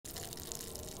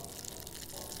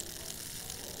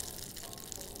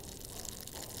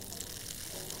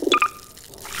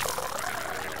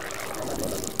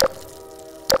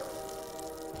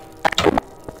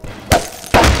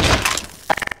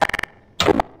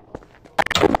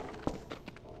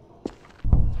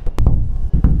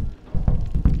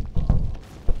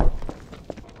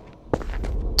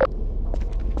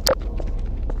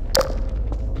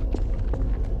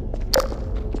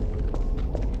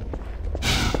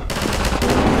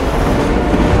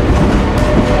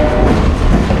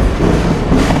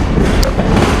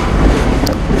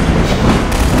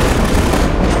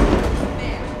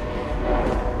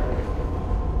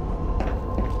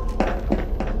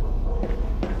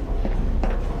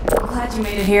Glad you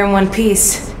made it here in one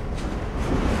piece.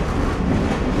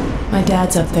 My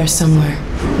dad's up there somewhere,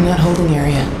 in that holding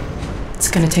area.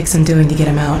 It's gonna take some doing to get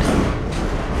him out.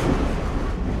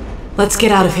 Let's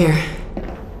get out of here.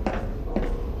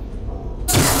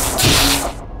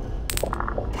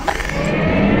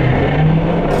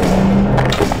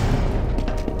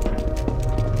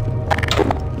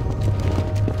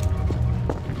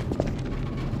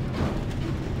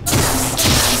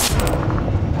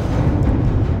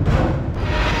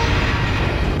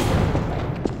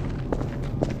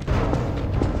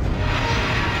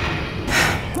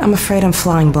 I'm afraid I'm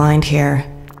flying blind here.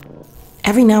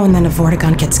 Every now and then a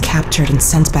Vortigaunt gets captured and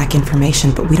sends back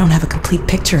information, but we don't have a complete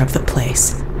picture of the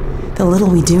place. The little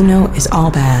we do know is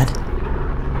all bad.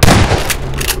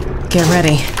 Get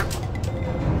ready.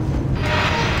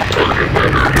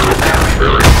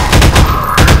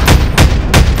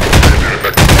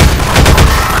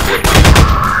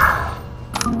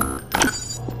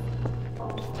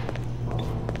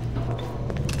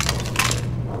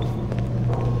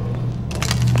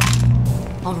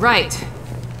 All right.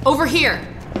 Over here!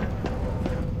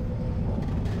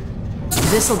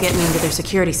 This'll get me into their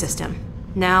security system.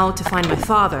 Now to find my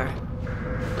father.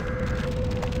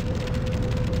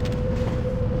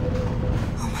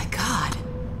 Oh my god.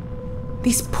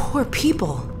 These poor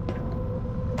people.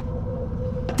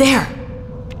 There!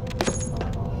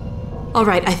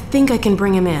 Alright, I think I can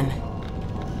bring him in.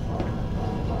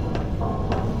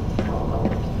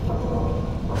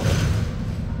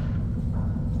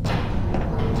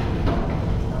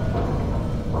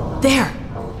 There!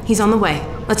 He's on the way.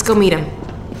 Let's go meet him.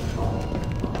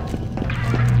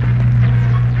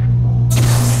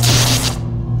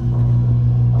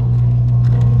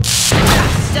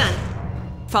 It's done.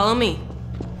 Follow me.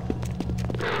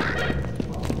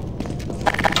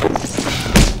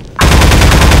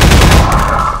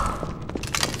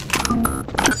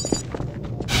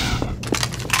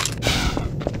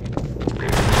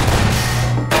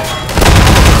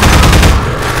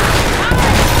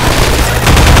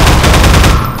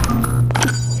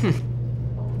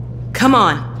 Come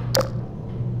on.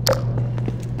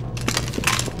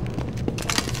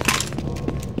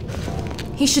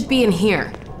 He should be in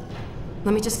here.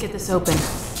 Let me just get this open.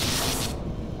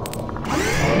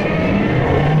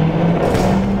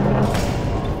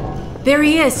 There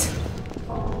he is.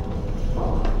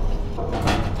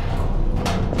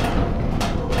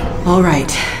 All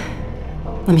right.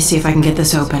 Let me see if I can get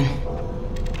this open.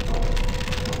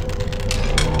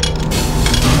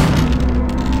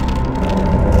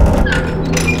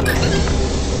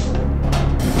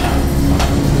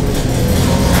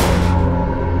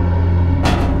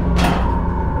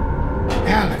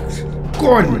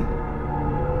 Gordon,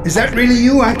 is that really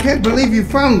you? I can't believe you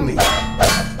found me.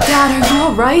 Dad, are you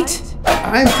all right?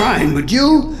 I'm fine, but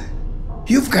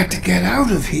you've got to get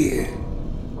out of here.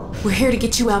 We're here to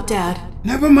get you out, Dad.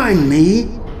 Never mind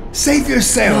me. Save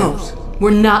yourselves. No,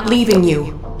 we're not leaving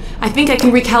you. I think I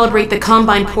can recalibrate the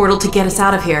Combine portal to get us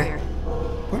out of here.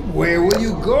 But where will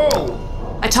you go?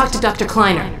 I talked to Dr.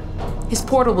 Kleiner. His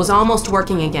portal was almost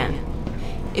working again.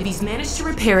 If he's managed to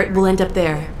repair it, we'll end up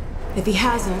there. If he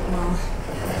hasn't, well,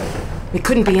 we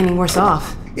couldn't be any worse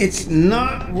off. It's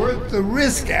not worth the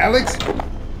risk, Alex.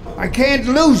 I can't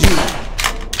lose you.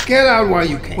 Get out while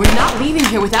you can. We're not leaving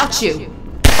here without you.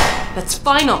 That's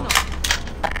final.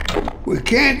 We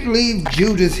can't leave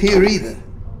Judith here either.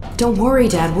 Don't worry,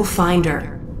 Dad. We'll find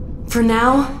her. For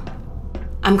now,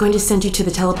 I'm going to send you to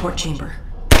the teleport chamber.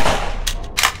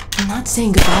 I'm not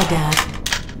saying goodbye, Dad.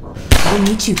 I'll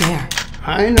meet you there.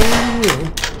 I know you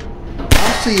will.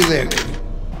 I'll see you there, baby.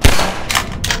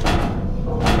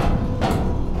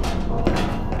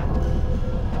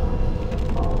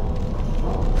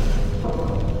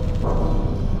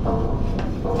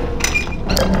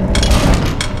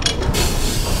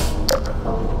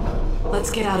 Let's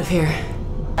get out of here.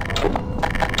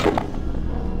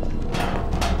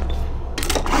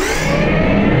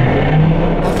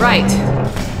 All right,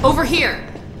 over here.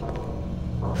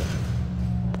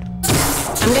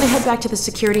 I'm gonna head back to the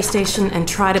security station and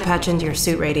try to patch into your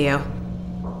suit radio.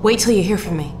 Wait till you hear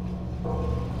from me.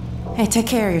 Hey, take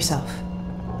care of yourself.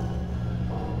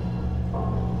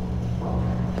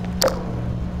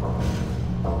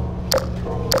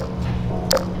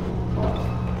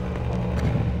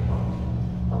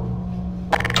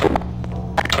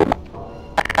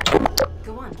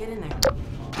 Go on, get in there.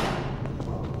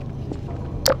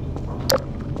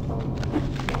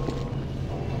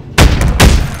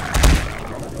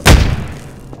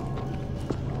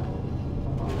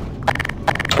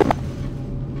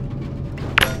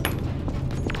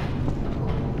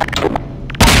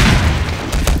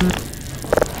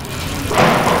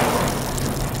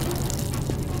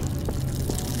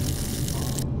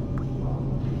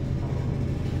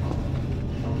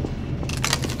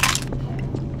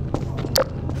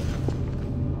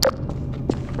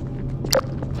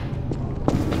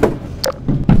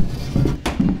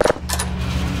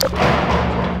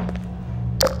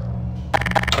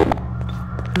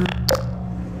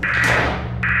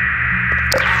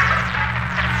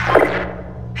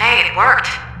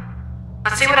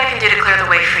 Let's see what I can do to clear the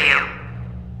way for you.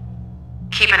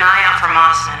 Keep an eye out for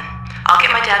Mossman. I'll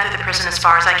get my dad through the prison as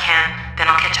far as I can, then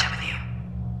I'll catch up with you.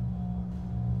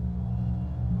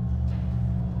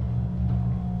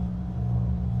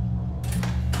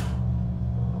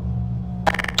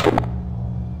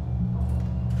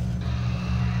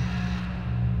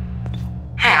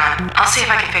 Hang on, I'll see if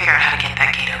I can figure out how to get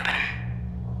that gate open.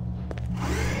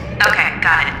 Okay,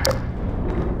 got it.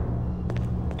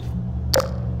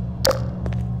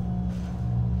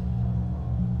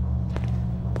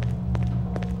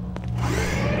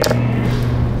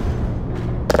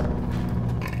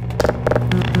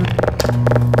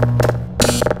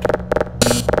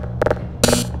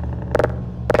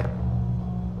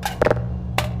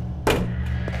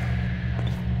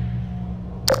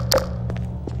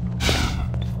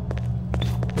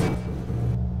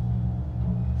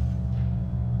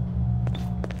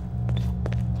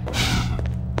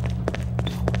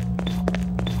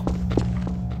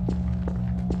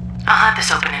 I'll have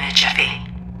this open in a jiffy.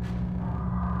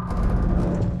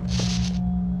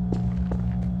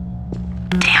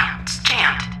 Damn, it's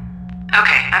jammed.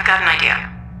 Okay, I've got an idea.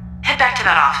 Head back to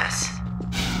that office.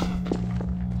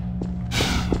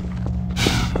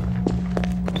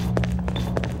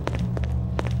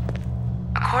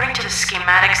 According to the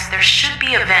schematics, there should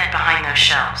be a vent behind those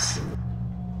shelves.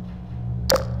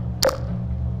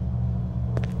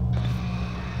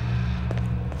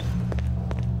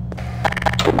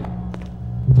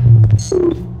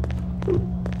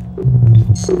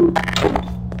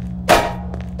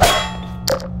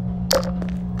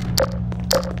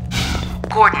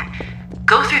 Gordon,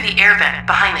 go through the air vent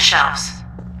behind the shelves.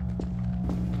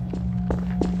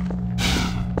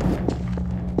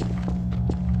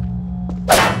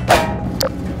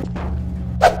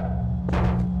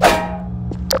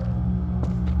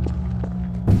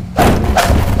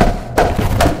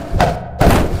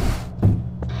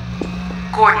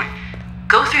 Gordon,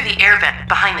 go through the air vent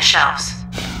behind the shelves.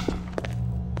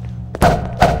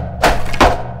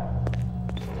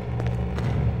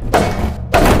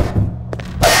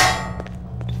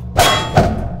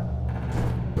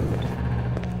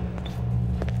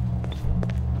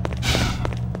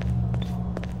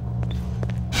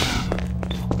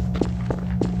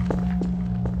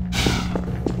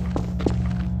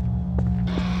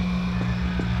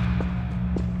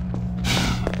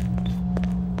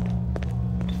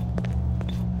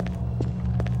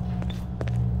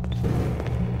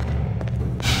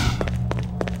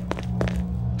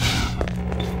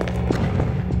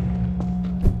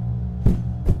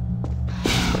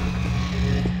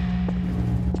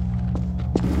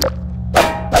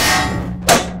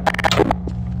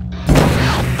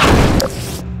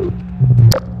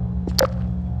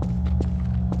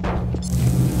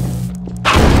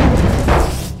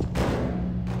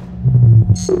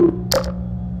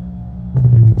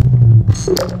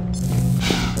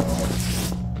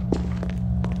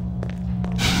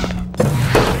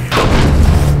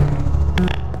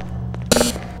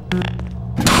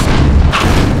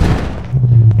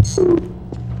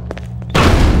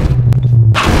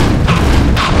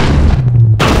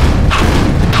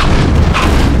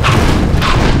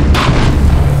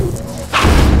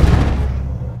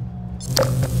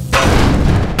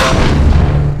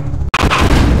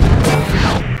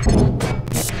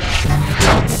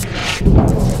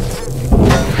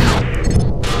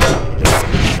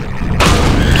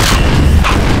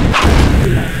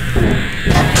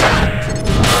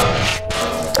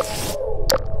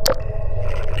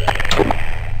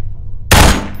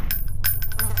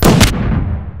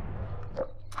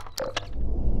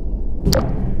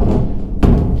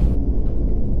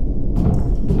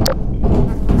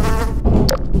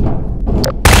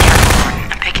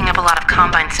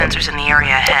 Sensors in the area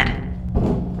ahead.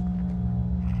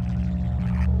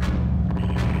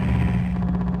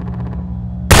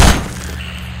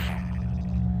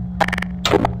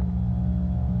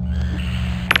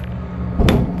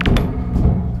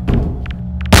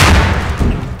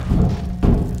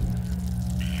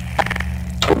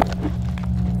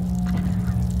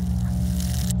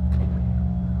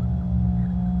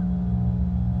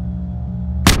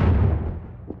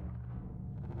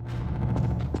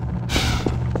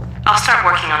 I'll start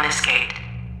working on this gate.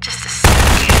 Just a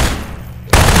second.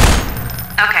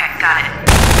 Okay, got it.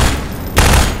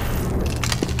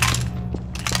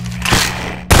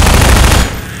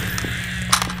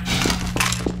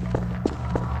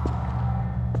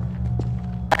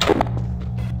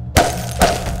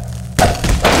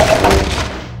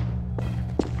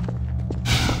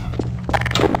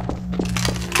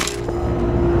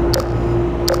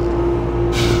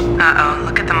 Uh-oh,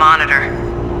 look at the monitor.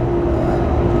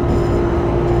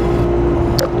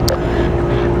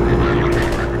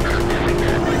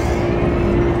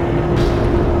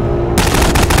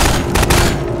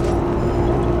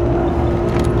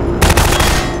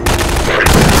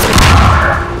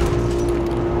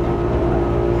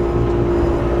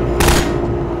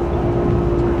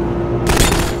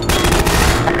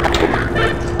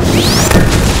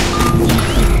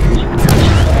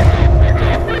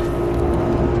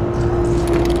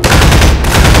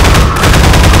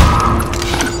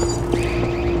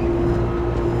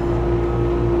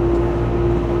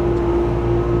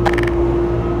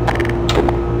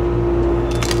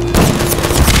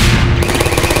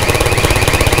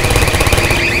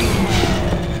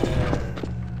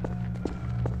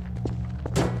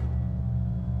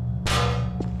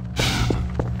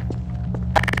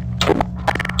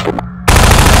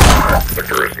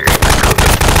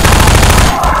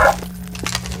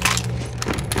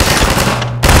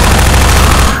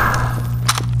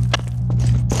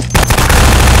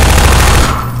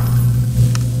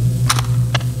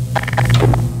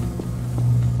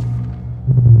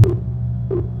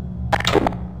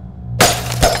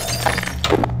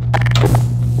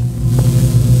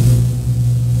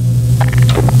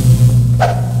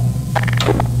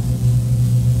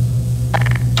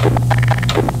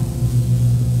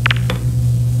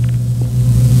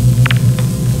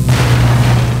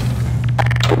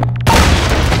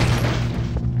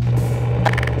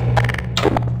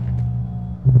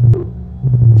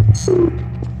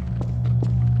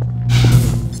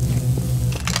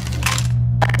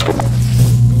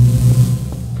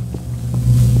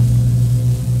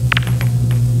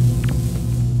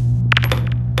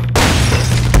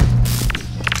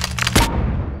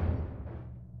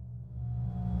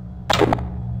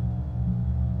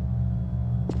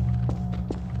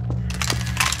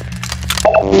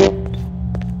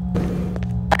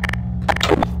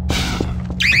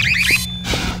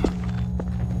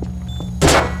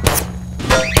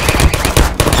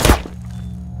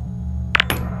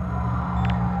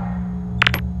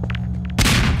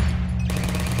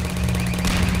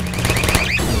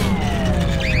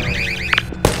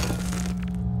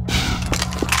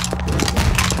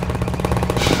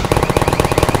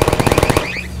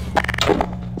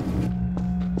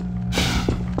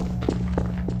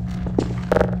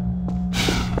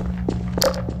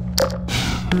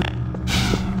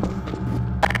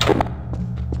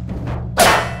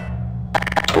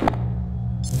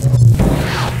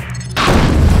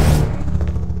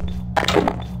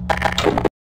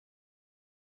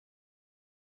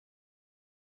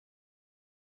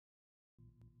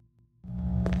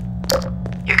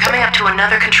 You're coming up to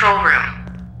another control room.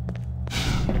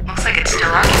 Looks like it's still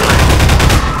occupied.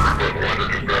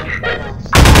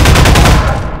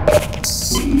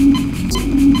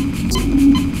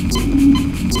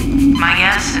 My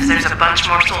guess is there's a bunch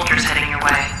more soldiers heading your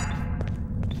way.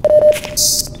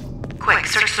 Quick,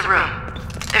 search the room.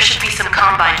 There should be some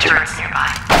combine turrets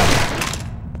nearby.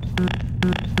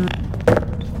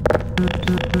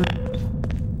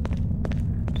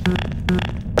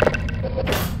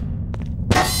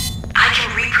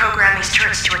 Program these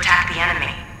turrets to attack the enemy.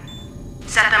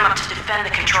 Set them up to defend the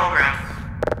control room.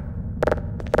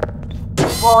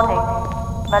 Warning.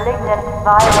 Malignant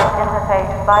viral interface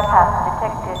bypass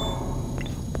detected.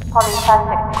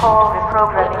 Polyplastic core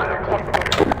reprogramming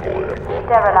detected.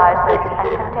 Sterilizers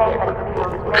and containment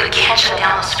fields may I can't shut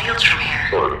down those fields from here.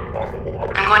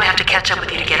 I'm going to have to catch up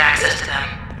with you to get access to them.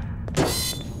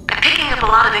 I'm picking up a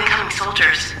lot of incoming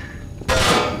soldiers.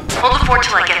 Hold the fort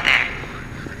till I get there.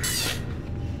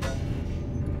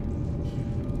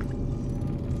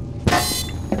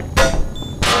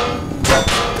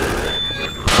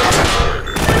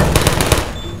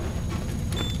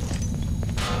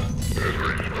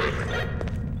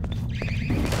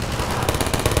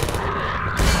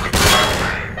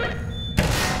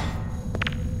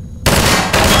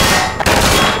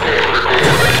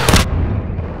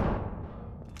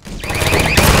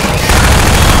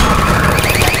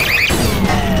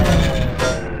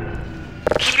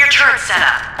 Set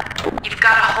up. You've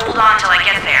got to hold on till I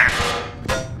get there.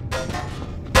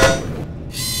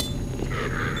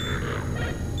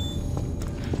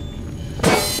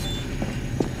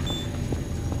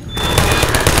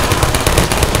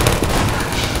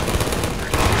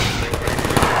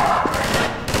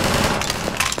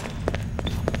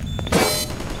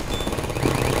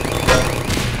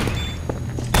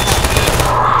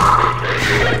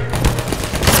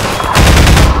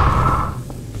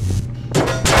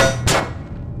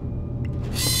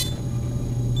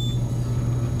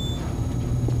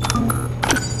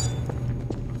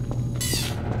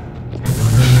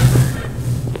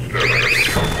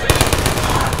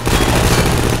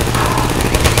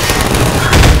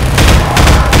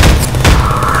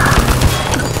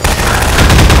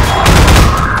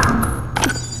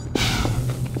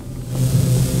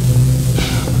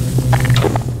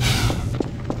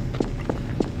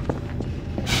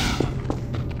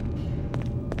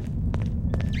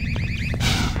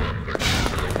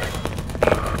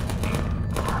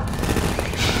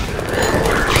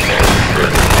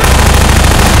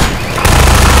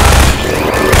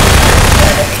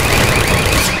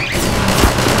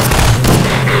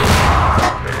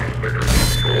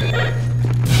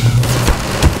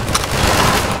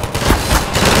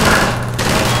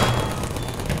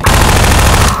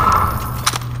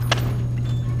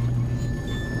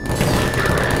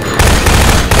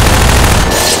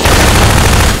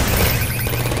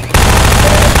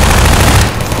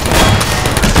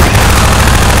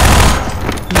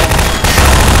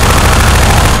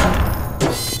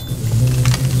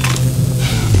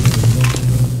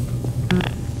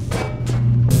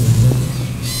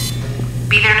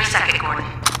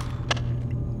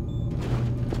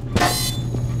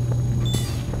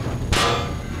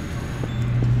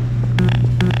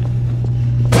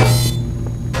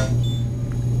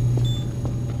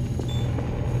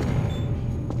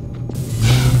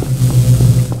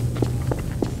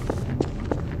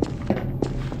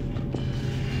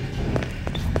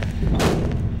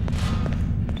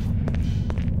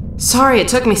 Sorry it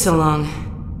took me so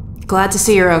long. Glad to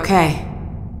see you're okay.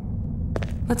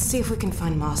 Let's see if we can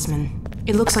find Mossman.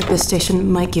 It looks like this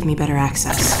station might give me better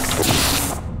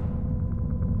access.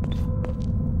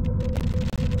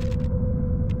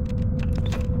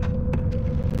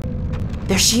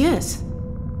 There she is.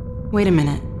 Wait a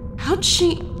minute. How'd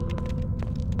she...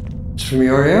 It's from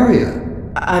your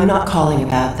area. I'm not calling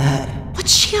about that.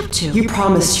 What's she up to? You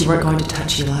promised you weren't going to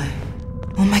touch Eli.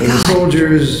 Oh my The god.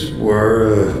 soldiers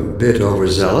were a bit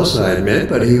overzealous, I admit,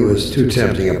 but he was too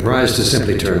tempting a prize to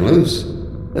simply turn loose.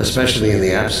 Especially in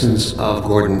the absence of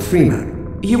Gordon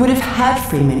Freeman. You would have had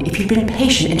Freeman if you'd been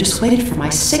patient and just waited for my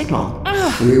signal.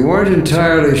 We weren't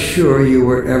entirely sure you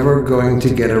were ever going to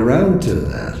get around to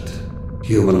that.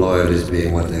 Human loyalties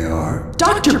being what they are.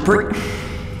 Dr.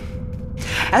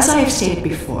 As I have stated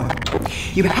before,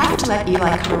 you have to let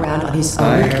Eli come around on his own.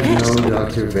 I have known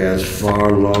Dr. Vance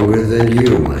far longer than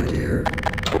you, my dear.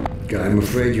 I'm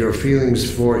afraid your feelings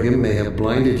for him may have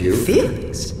blinded you.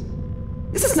 Feelings?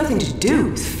 This has nothing to do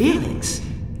with feelings.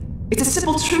 It's a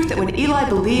simple truth that when Eli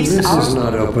believes This is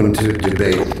not open to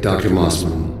debate, Dr.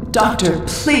 Mossman. Doctor,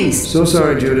 please. So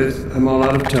sorry, Judith. I'm all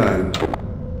out of time.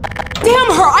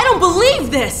 Damn her! I don't believe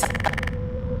this!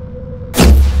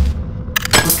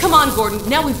 Come on, Gordon.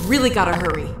 Now we've really gotta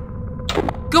hurry.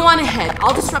 Go on ahead.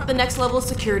 I'll disrupt the next level of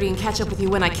security and catch up with you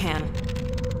when I can.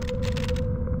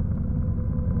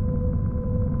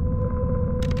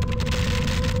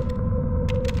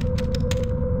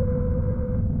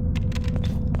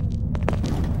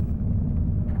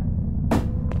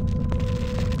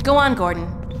 Go on, Gordon.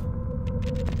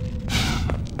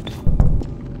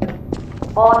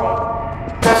 Warning.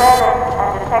 Surveillance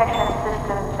and detection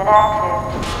systems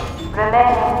inactive.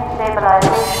 Remaining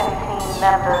stabilization team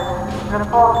members,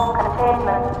 report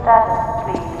containment status,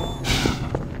 please.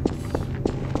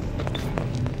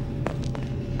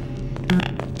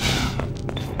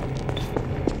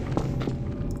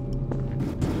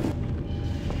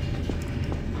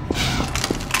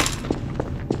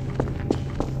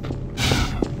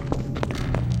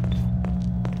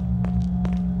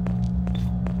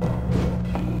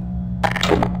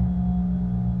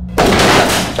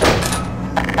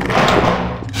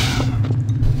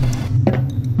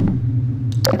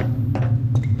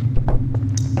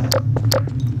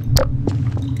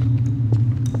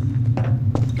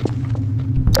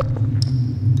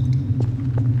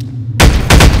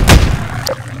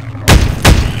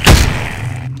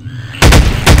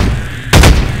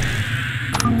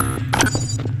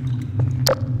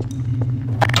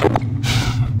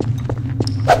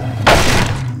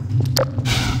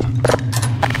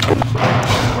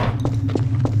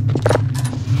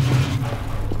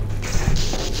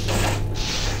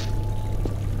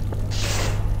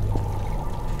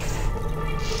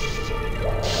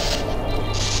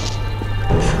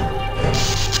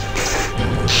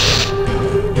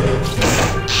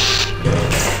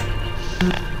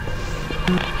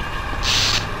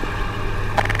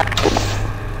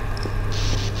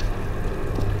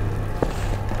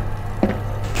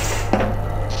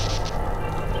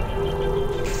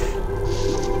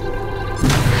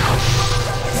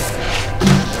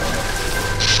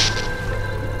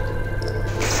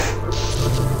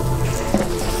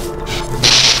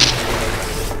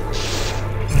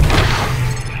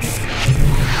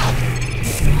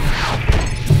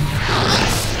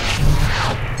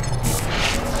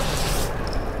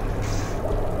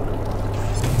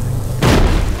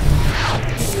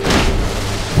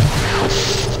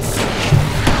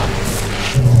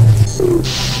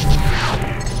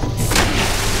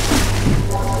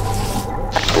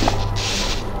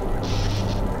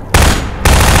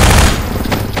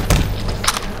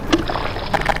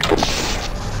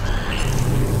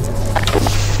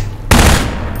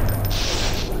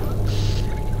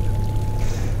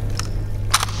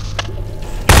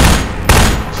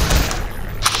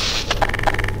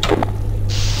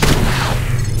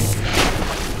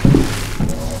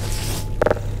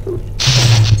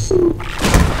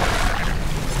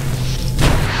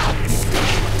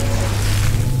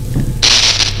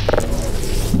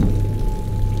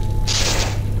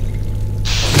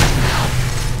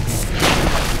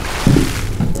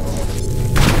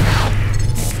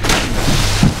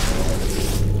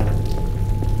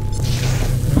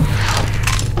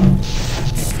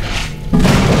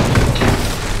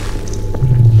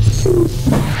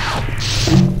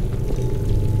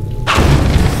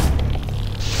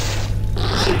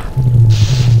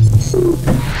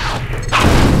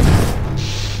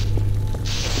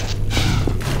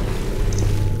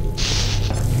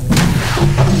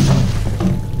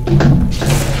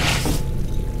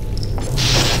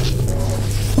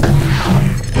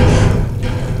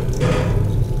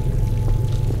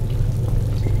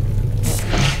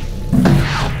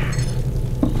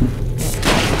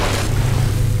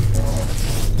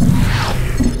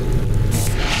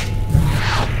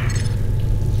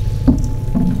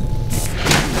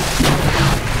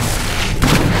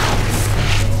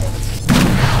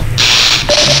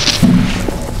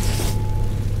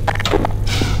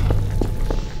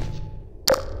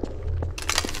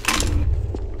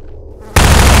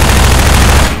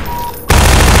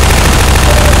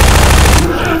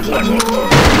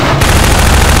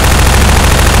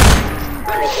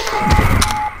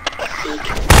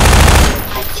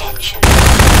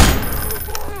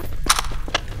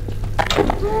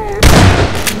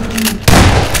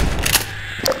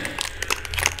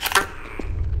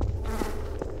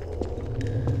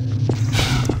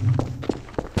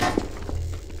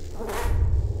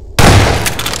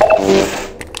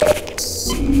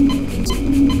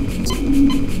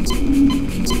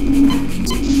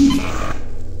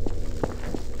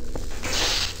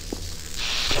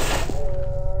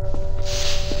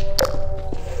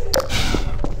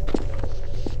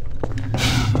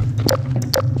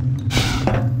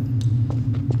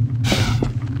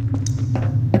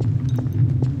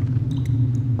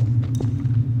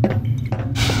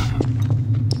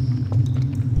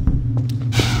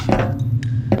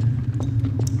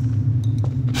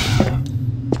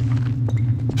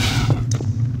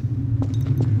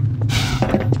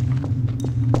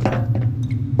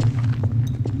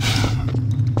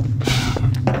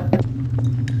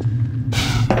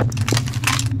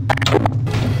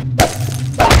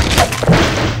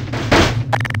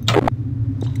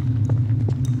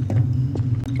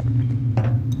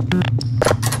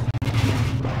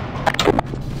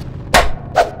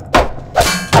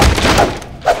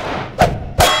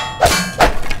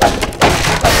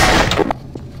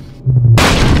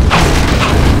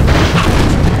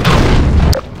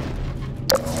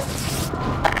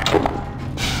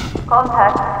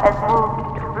 Contact has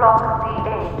moved to Block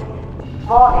D8.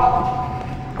 Warning.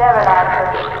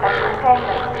 Sterilizers and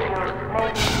containment seals may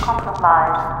be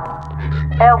compromised.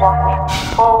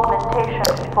 Airwatch augmentation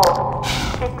report.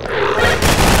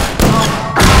 6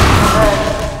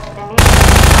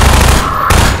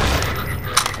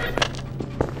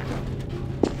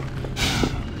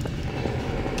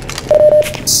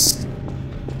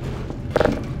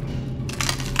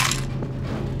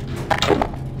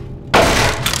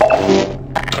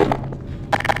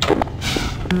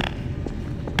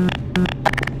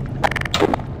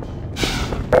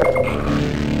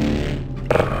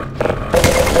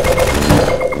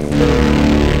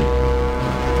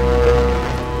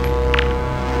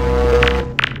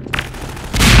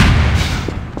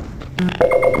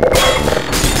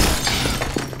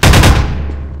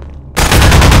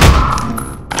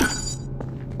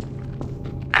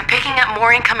 I'm picking up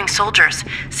more incoming soldiers.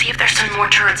 See if there's some more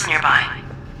turrets nearby.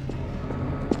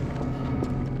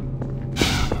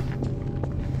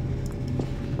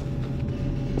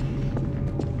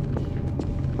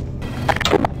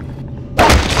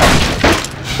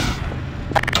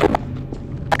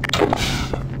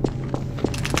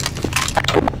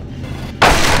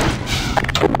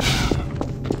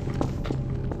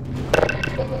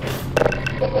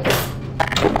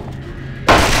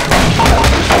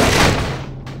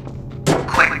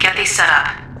 Set up.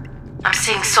 I'm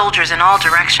seeing soldiers in all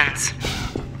directions.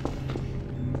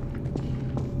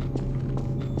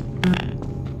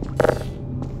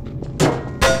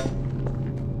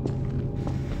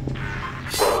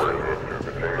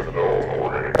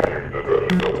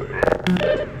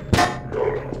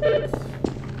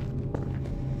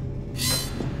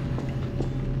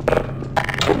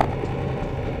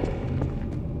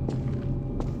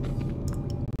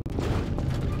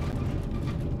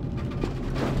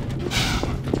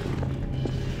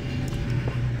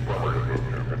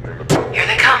 Here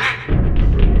they come.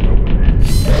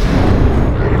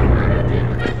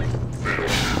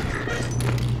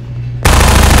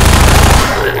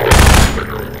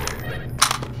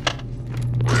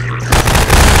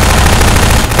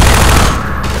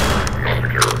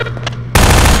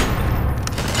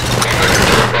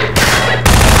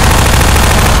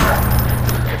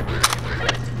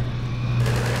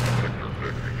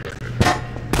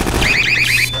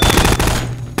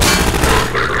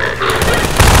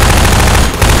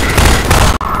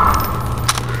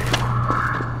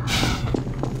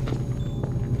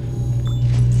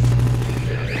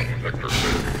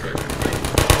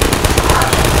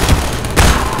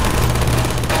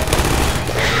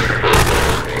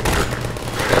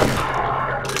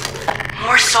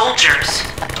 Soldiers.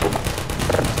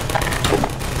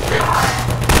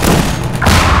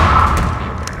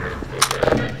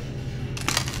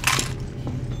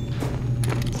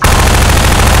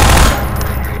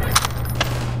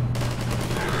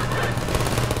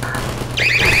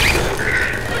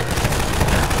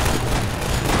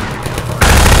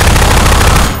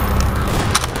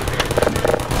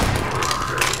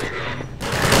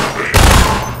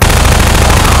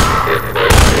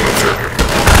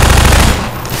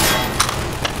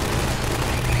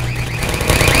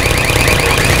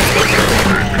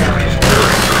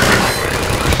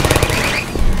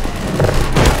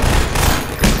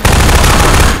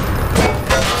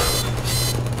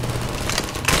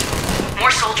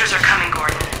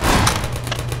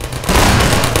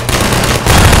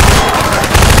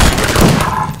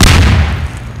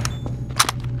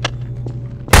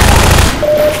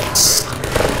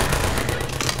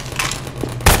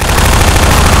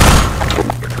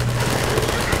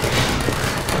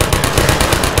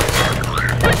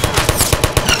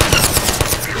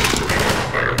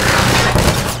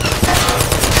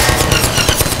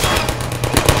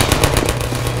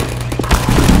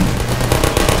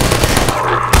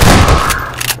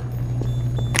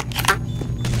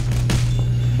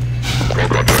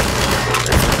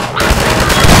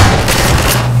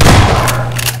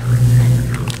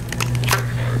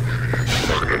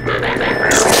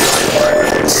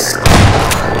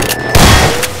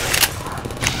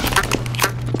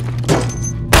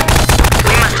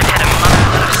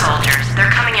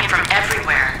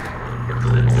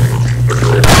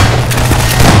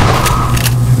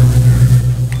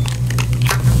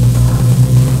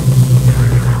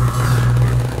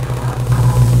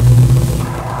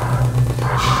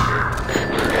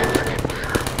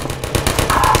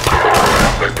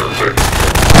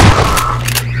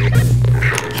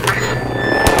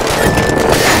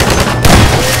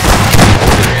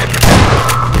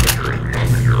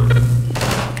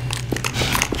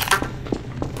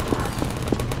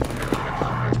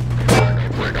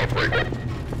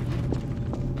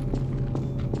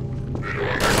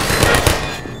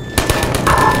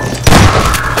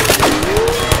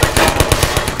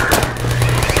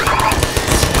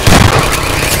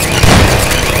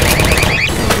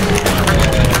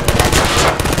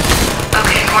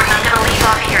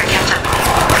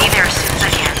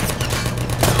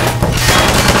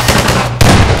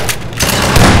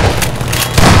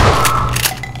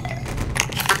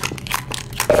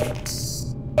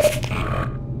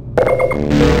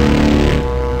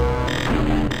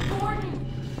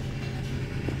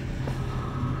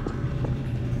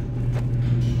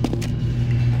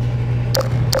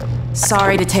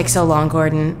 Sorry to take so long,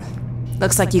 Gordon.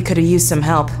 Looks like you could have used some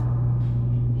help.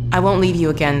 I won't leave you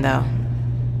again, though.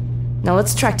 Now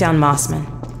let's track down Mossman.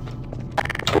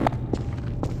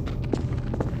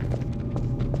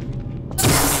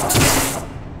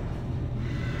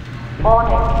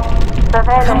 Warning.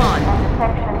 Surveillance Come on. and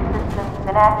detection systems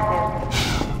inactive.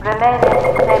 Remaining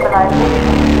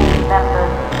stabilization team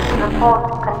members report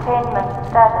containment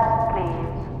status, please.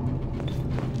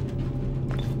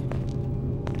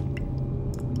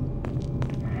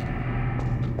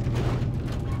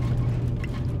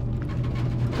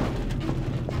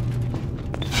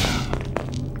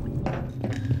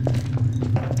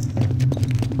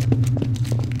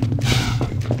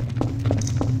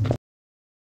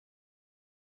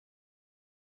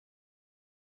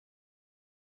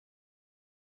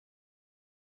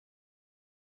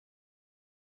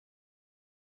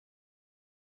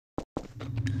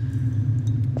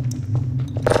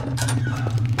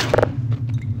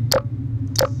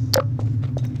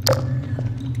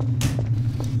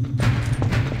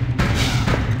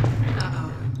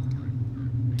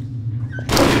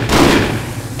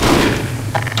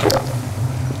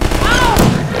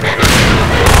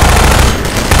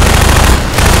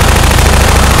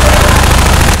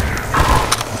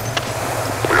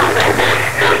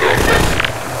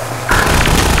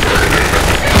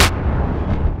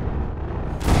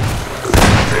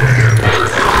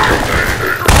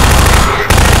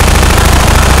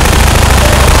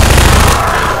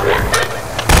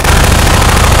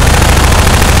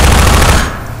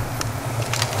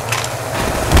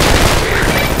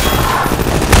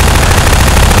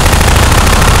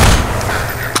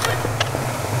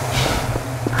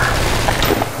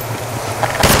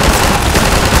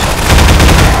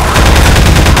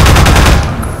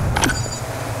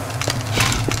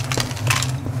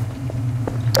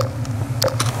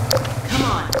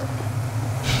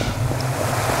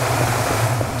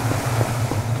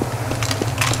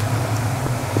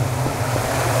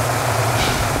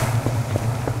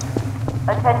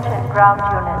 Attention ground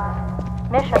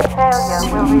units. Mission failure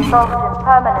will result in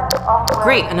permanent off-world...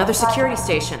 Great, another security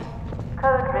station.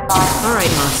 Code reminder. All right,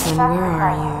 Mossman, where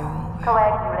are you?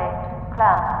 Coagulate.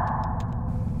 Clamp.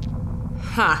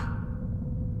 Ha!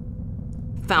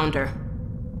 Found her.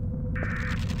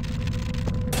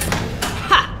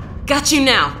 Ha! Got you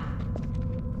now!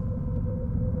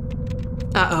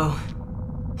 Uh-oh.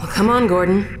 Well, come on,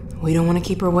 Gordon. We don't want to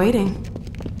keep her waiting.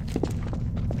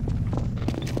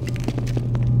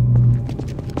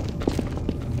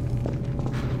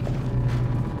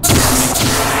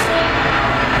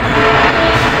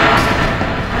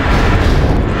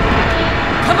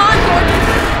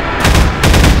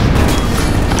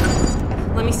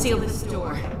 Seal this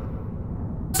door.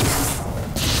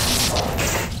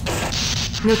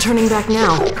 No turning back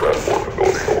now.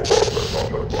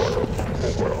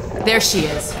 There she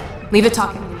is. Leave it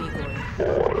talking to me,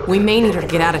 Gordon. We may need her to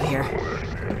get out of here.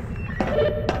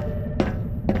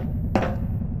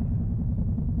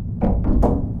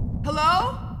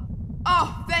 Hello?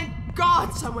 Oh, thank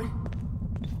God someone...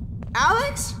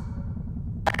 Alex?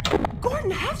 Gordon,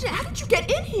 how did you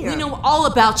get in here? We know all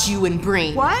about you and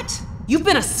Breen. What? You've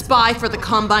been a spy for the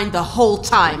Combine the whole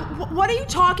time. What are you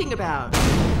talking about?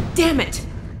 Damn it!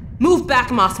 Move back,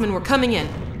 Mossman. We're coming in.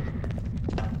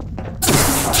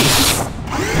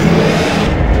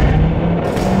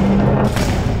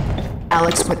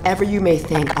 Alex, whatever you may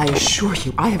think, I assure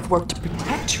you, I have worked to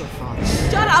protect your father.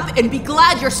 Shut up and be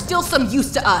glad you're still some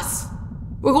use to us.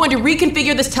 We're going to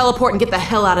reconfigure this teleport and get the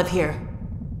hell out of here.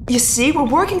 You see, we're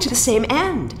working to the same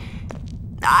end.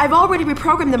 I've already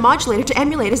reprogrammed the modulator to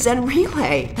emulate a Zen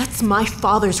relay. That's my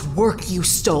father's work you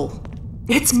stole.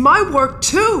 It's my work,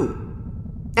 too.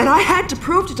 And I had to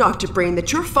prove to Dr. Breen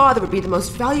that your father would be the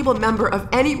most valuable member of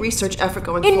any research effort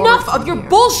going forward. Enough of your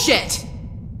bullshit!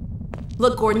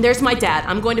 Look, Gordon, there's my dad.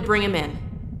 I'm going to bring him in.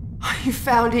 You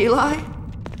found Eli?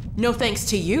 No thanks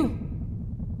to you.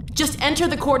 Just enter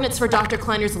the coordinates for Dr.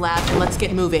 Kleiner's lab and let's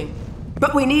get moving.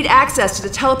 But we need access to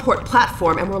the teleport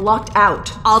platform and we're locked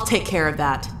out. I'll take care of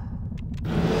that.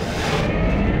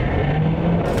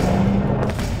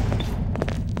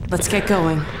 Let's get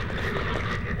going.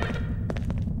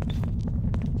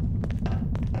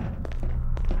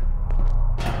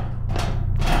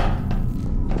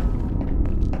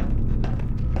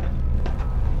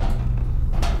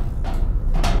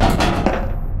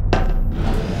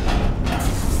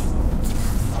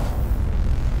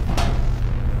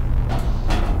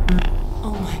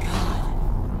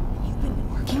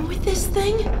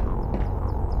 thing?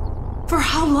 For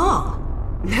how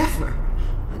long? Never.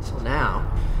 Until now.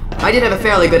 I did have a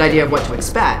fairly good idea of what to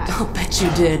expect. I'll bet you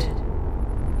did.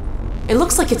 It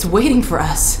looks like it's waiting for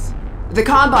us. The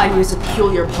Combine used a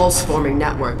peculiar pulse-forming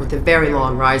network with a very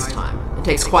long rise time. It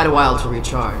takes quite a while to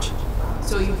recharge.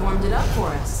 So you've warmed it up for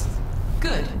us.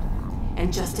 Good.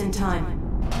 And just in time.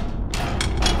 Dad,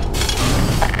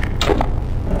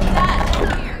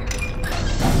 come here.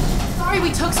 Sorry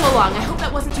we took so long. I hope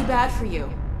that wasn't too bad for you.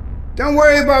 Don't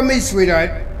worry about me,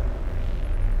 sweetheart.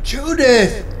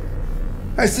 Judith!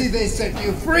 I see they set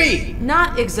you free.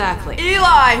 Not exactly.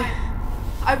 Eli!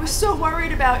 I was so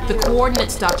worried about you. The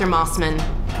coordinates, Dr. Mossman.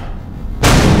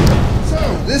 So,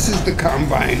 this is the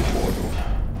Combine portal.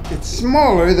 It's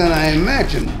smaller than I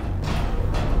imagined.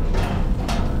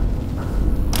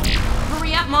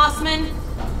 Hurry up, Mossman.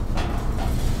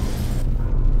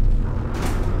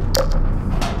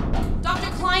 Dr.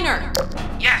 Kleiner!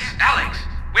 Yes, Alex.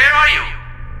 Where are you?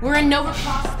 We're in Nova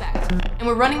Prospect, and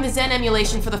we're running the Zen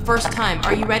emulation for the first time.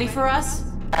 Are you ready for us?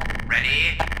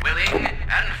 Ready, willing,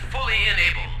 and fully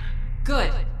enabled.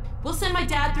 Good. We'll send my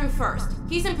dad through first.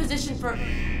 He's in position for...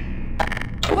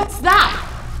 What's that?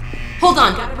 Hold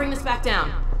on, gotta bring this back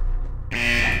down.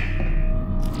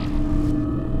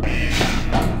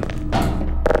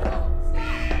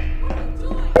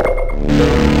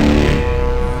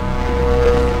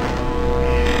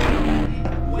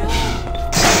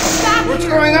 What's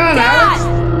going on, Dad! Alex?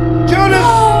 Judith!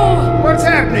 No! What's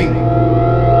happening?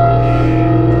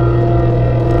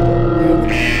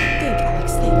 Think,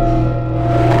 Alex, think.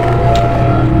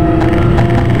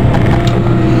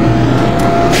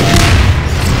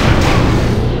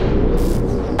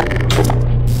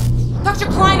 Dr.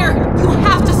 Kleiner, you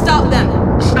have to stop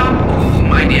them! Stop who,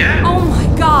 my dear? Oh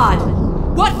my god!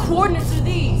 What coordinates are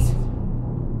these?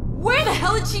 Where the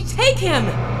hell did she take him?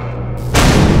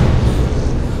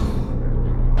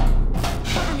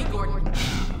 Cover me, Gordon.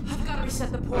 I've got to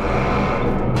reset the portal.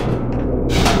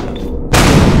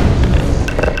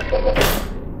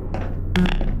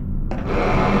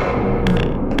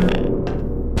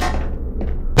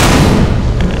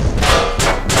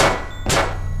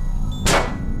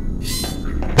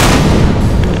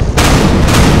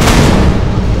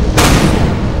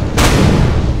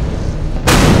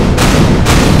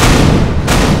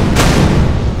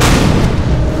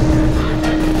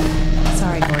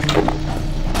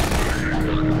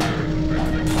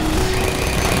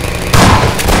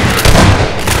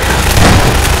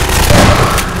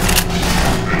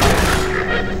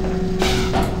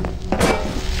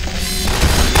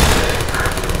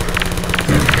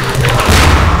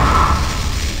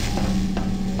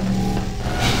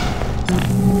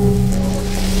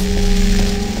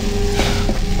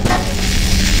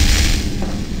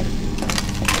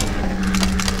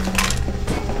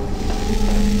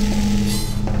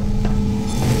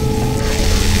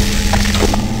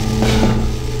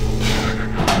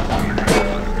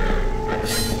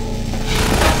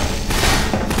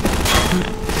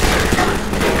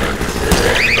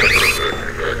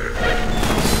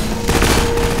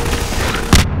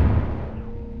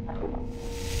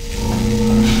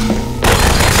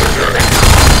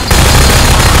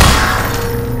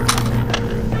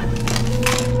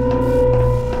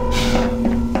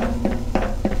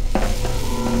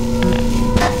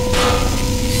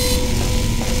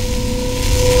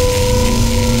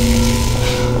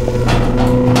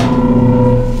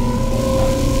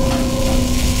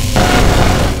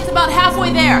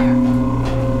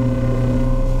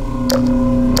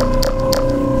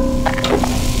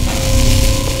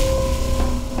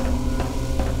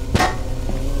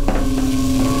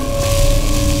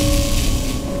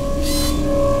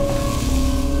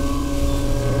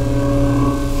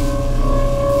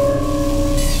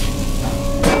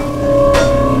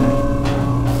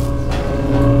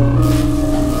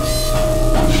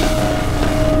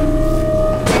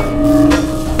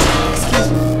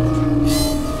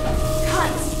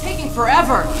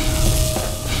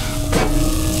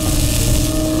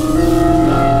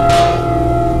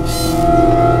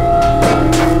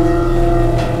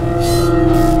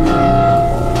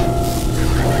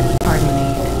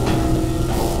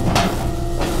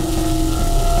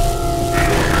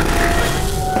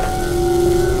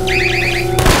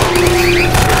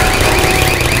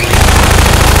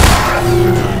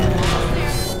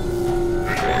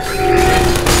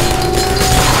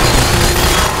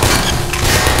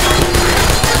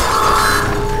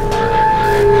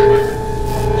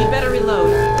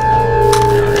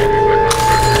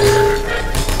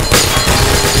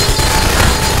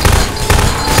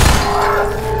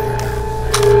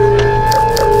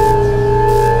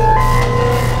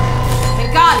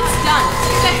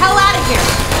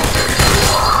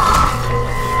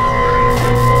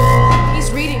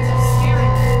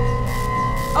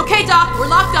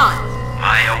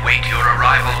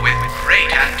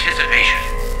 anticipation.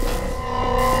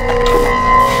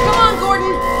 Come on,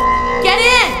 Gordon! Get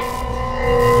in!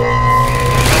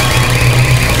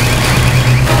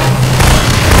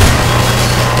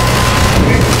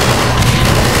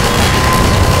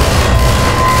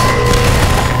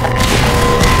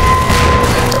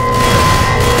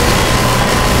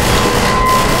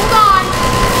 Hold on!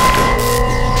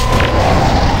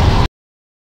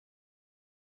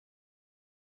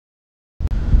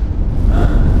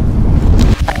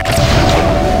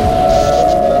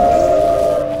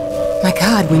 My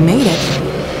God, we made it.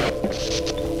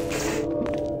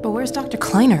 But where's Dr.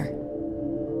 Kleiner?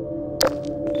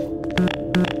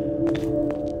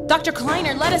 Dr.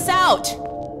 Kleiner, let us out!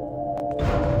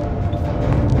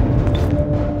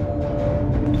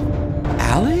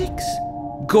 Alex?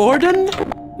 Gordon?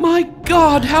 My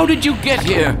God, how did you get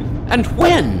here? And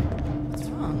when? What's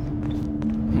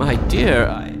wrong? My dear,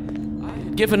 I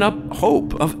had given up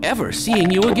hope of ever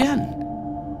seeing you again.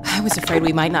 I was afraid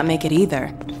we might not make it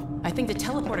either. I think the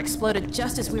teleport exploded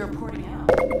just as we were porting out.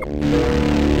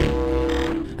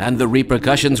 And the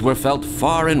repercussions were felt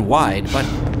far and wide, but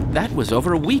that was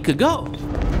over a week ago.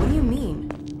 What do you mean?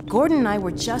 Gordon and I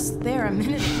were just there a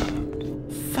minute ago.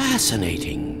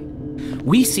 Fascinating.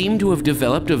 We seem to have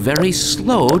developed a very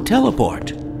slow teleport.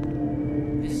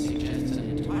 This suggests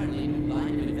an entirely new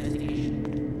line of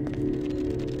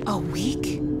investigation. A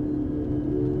week?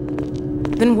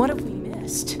 Then what have we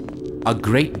missed? A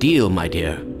great deal, my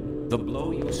dear. The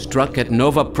blow you struck at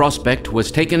Nova Prospect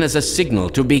was taken as a signal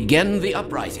to begin the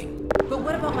uprising. But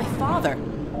what about my father?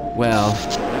 Well,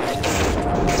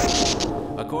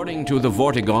 according to the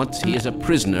Vortigaunts, he is a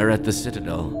prisoner at the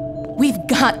Citadel. We've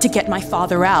got to get my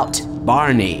father out.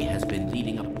 Barney has been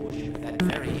leading a push with that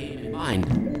very aim in mind.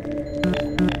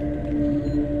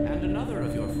 And another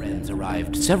of your friends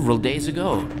arrived several days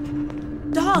ago.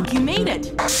 Dog, you made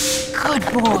it. Good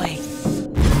boy.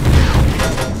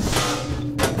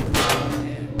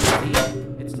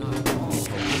 It's not all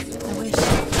hopeless. I wish.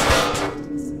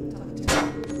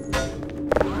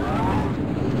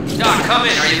 Doc, come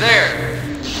in. Are you there?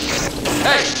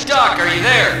 Hey, Doc, are you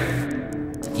there?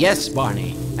 Yes,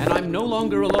 Barney, and I'm no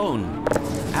longer alone.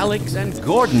 Alex and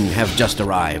Gordon have just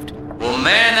arrived. Well,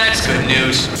 man, that's good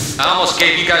news. I almost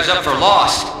gave you guys up for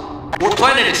lost. We're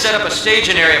planning to set up a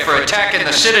staging area for attacking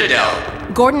the Citadel.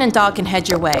 Gordon and Dog can head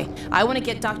your way. I want to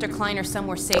get Dr. Kleiner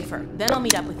somewhere safer. Then I'll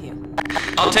meet up with you.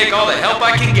 I'll take all the help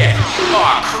I can get.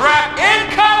 Aw, crap!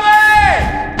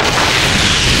 Incoming!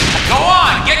 Go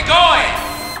on, get going!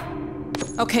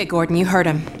 Okay, Gordon, you heard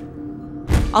him.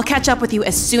 I'll catch up with you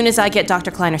as soon as I get Dr.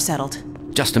 Kleiner settled.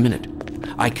 Just a minute.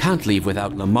 I can't leave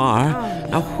without Lamar.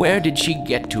 Now, where did she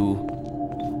get to?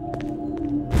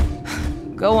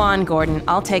 Go on, Gordon.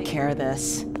 I'll take care of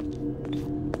this.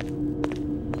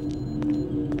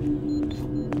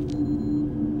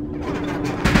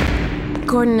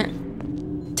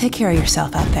 Gordon, take care of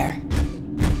yourself out there.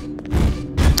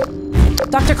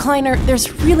 Dr. Kleiner,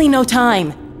 there's really no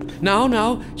time.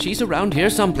 Now, she's around here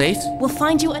someplace. We'll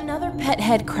find you another pet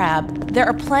head crab. There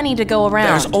are plenty to go around.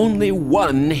 There's only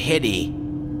one Heady.